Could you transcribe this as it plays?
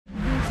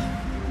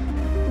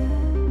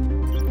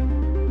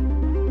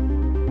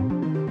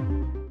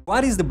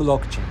What is the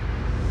blockchain?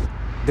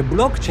 The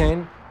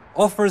blockchain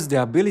offers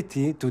the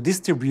ability to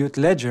distribute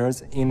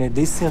ledgers in a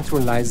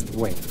decentralized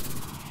way.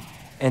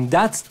 And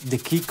that's the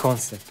key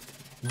concept: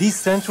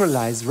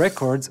 decentralized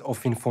records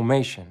of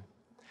information.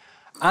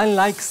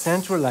 Unlike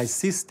centralized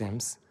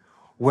systems,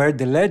 where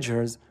the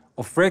ledgers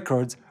of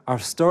records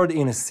are stored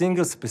in a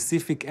single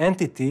specific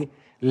entity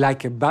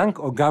like a bank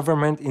or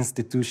government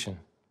institution,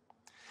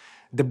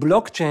 the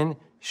blockchain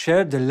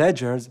shares the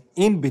ledgers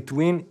in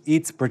between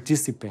its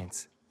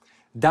participants.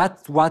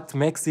 That's what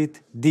makes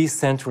it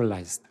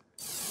decentralized.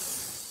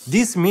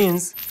 This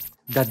means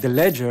that the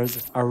ledgers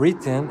are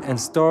written and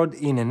stored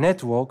in a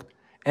network,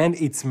 and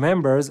its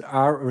members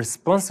are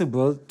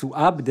responsible to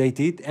update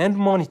it and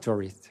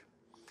monitor it.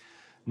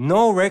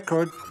 No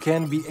record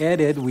can be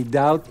added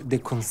without the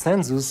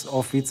consensus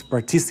of its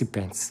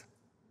participants.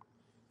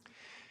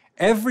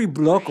 Every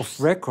block of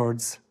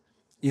records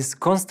is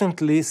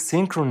constantly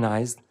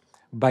synchronized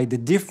by the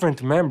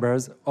different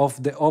members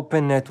of the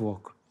open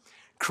network,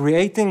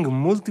 creating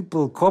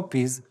multiple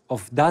copies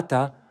of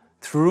data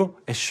through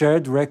a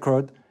shared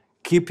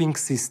record-keeping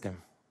system,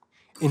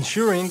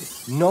 ensuring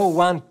no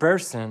one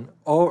person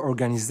or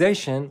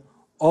organization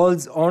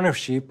holds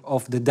ownership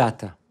of the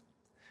data.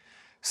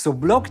 So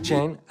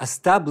blockchain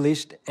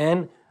established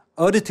an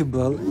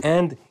auditable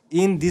and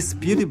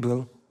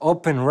indisputable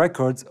open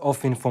records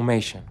of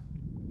information.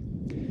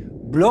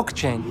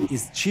 Blockchain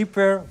is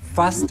cheaper,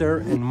 faster,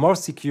 and more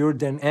secure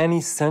than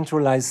any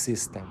centralized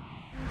system.